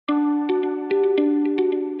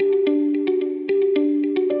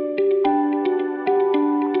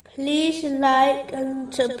like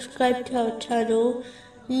and subscribe to our channel.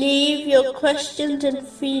 Leave your questions and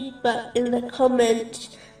feedback in the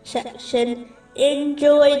comments section.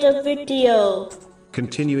 Enjoy the video.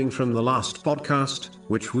 Continuing from the last podcast,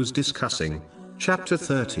 which was discussing chapter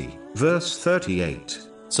 30, verse 38.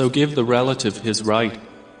 So give the relative his right,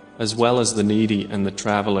 as well as the needy and the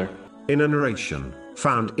traveler. In a narration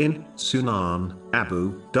found in Sunan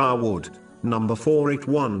Abu Dawood, number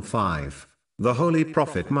 4815, the Holy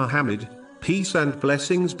Prophet Muhammad, peace and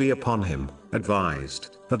blessings be upon him,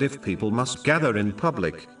 advised that if people must gather in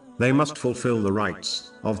public, they must fulfill the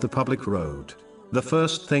rights of the public road. The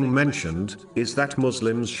first thing mentioned is that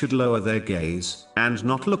Muslims should lower their gaze and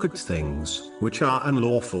not look at things which are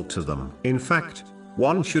unlawful to them. In fact,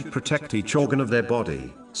 one should protect each organ of their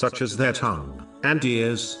body, such as their tongue and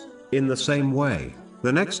ears, in the same way.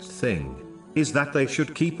 The next thing is that they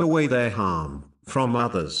should keep away their harm from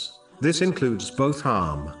others. This includes both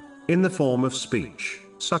harm in the form of speech,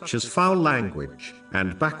 such as foul language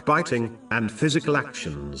and backbiting, and physical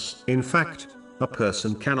actions. In fact, a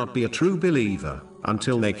person cannot be a true believer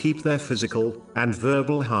until they keep their physical and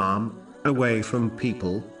verbal harm away from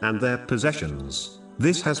people and their possessions.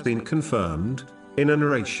 This has been confirmed in a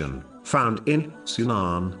narration found in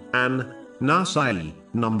Sunan an-Nasa'i,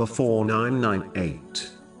 number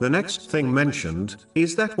 4998. The next thing mentioned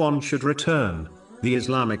is that one should return the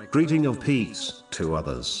Islamic greeting of peace to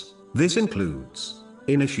others. This includes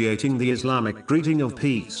initiating the Islamic greeting of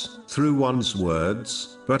peace through one's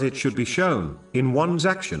words, but it should be shown in one's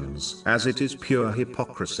actions, as it is pure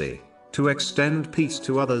hypocrisy to extend peace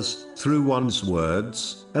to others through one's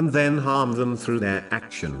words and then harm them through their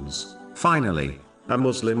actions. Finally, a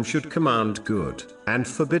Muslim should command good and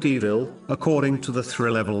forbid evil, according to the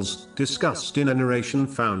three levels discussed in a narration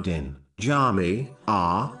found in Jami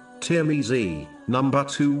Tirmizi, number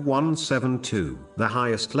 2172. The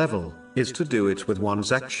highest level is to do it with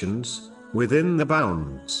one's actions, within the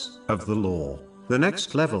bounds of the law. The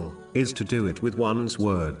next level is to do it with one's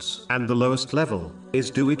words, and the lowest level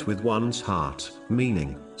is do it with one's heart,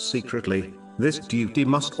 meaning secretly. This duty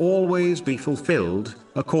must always be fulfilled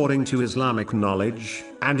according to Islamic knowledge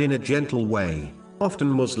and in a gentle way. Often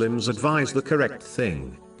Muslims advise the correct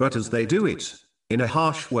thing, but as they do it in a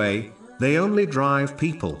harsh way, they only drive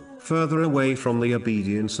people further away from the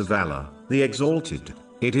obedience of Allah, the Exalted.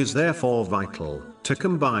 It is therefore vital to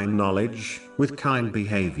combine knowledge with kind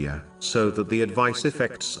behavior, so that the advice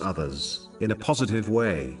affects others in a positive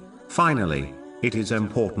way. Finally, it is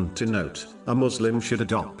important to note, a Muslim should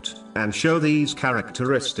adopt and show these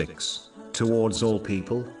characteristics towards all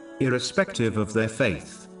people, irrespective of their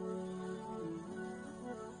faith.